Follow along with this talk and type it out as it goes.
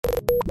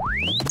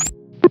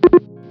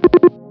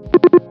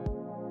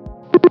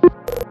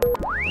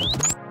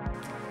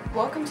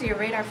Welcome to your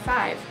Radar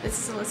 5. This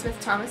is Elizabeth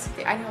Thomas with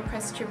the Idaho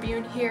Press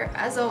Tribune here,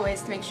 as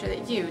always, to make sure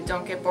that you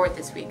don't get bored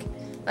this week.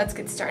 Let's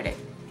get started.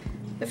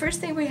 The first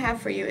thing we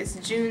have for you is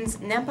June's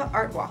Nampa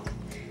Art Walk.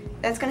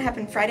 That's going to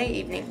happen Friday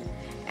evening,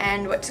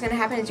 and what's going to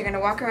happen is you're going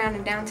to walk around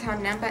in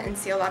downtown Nampa and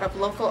see a lot of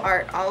local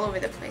art all over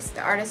the place. The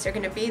artists are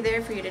going to be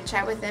there for you to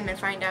chat with them and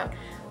find out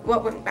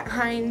what went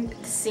behind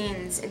the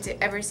scenes into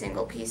every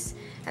single piece.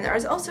 And there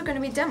is also going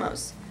to be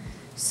demos.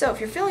 So if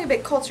you're feeling a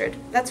bit cultured,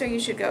 that's where you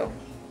should go.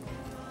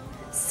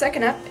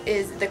 Second up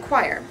is The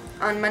Choir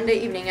on Monday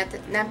evening at the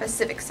Nampa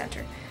Civic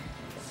Center.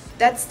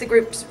 That's the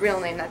group's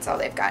real name, that's all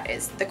they've got,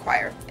 is The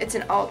Choir. It's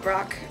an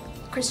alt-rock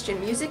Christian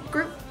music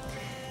group,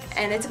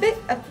 and it's a bit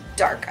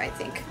dark, I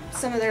think.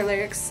 Some of their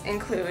lyrics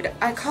include,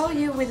 "I call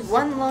you with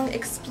one lung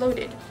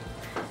exploded."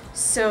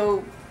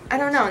 So, I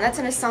don't know, and that's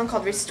in a song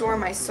called Restore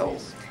My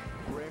Soul.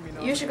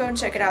 You should go and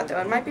check it out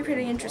though, it might be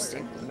pretty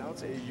interesting.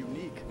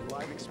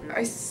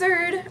 Our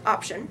third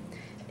option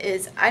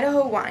is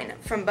Idaho Wine,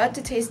 From Bud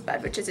to Taste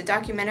Bud, which is a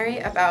documentary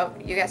about,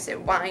 you guessed it,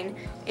 wine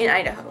in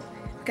Idaho,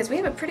 because we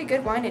have a pretty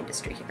good wine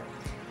industry here.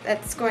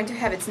 That's going to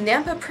have its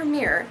Nampa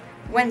premiere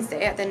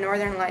Wednesday at the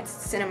Northern Lights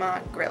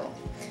Cinema Grill.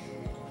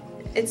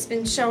 It's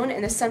been shown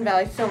in the Sun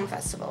Valley Film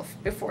Festival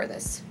before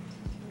this.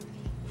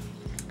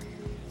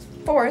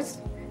 Fourth,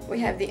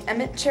 we have the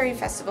Emmett Cherry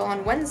Festival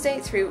on Wednesday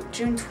through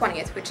June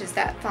 20th, which is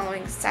that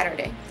following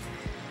Saturday.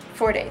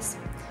 4 days.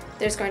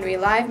 There's going to be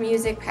live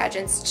music,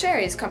 pageants,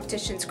 cherries,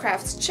 competitions,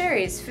 crafts,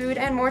 cherries, food,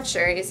 and more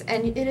cherries,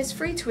 and it is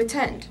free to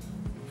attend.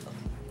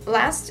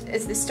 Last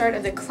is the start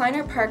of the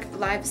Kleiner Park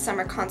Live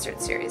Summer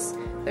Concert Series.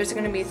 There's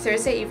going to be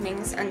Thursday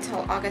evenings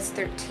until August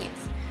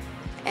 13th,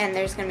 and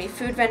there's going to be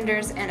food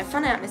vendors and a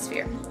fun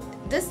atmosphere.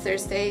 This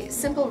Thursday,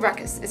 Simple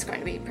Ruckus is going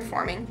to be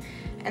performing,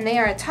 and they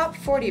are a top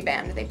 40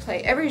 band. They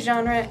play every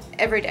genre,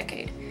 every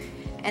decade,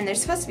 and they're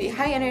supposed to be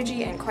high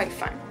energy and quite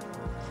fun.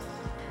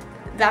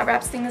 That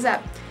wraps things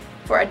up.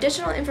 For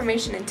additional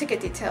information and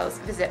ticket details,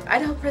 visit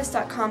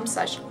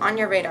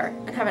idahopress.com/onyourradar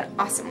and have an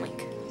awesome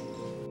week.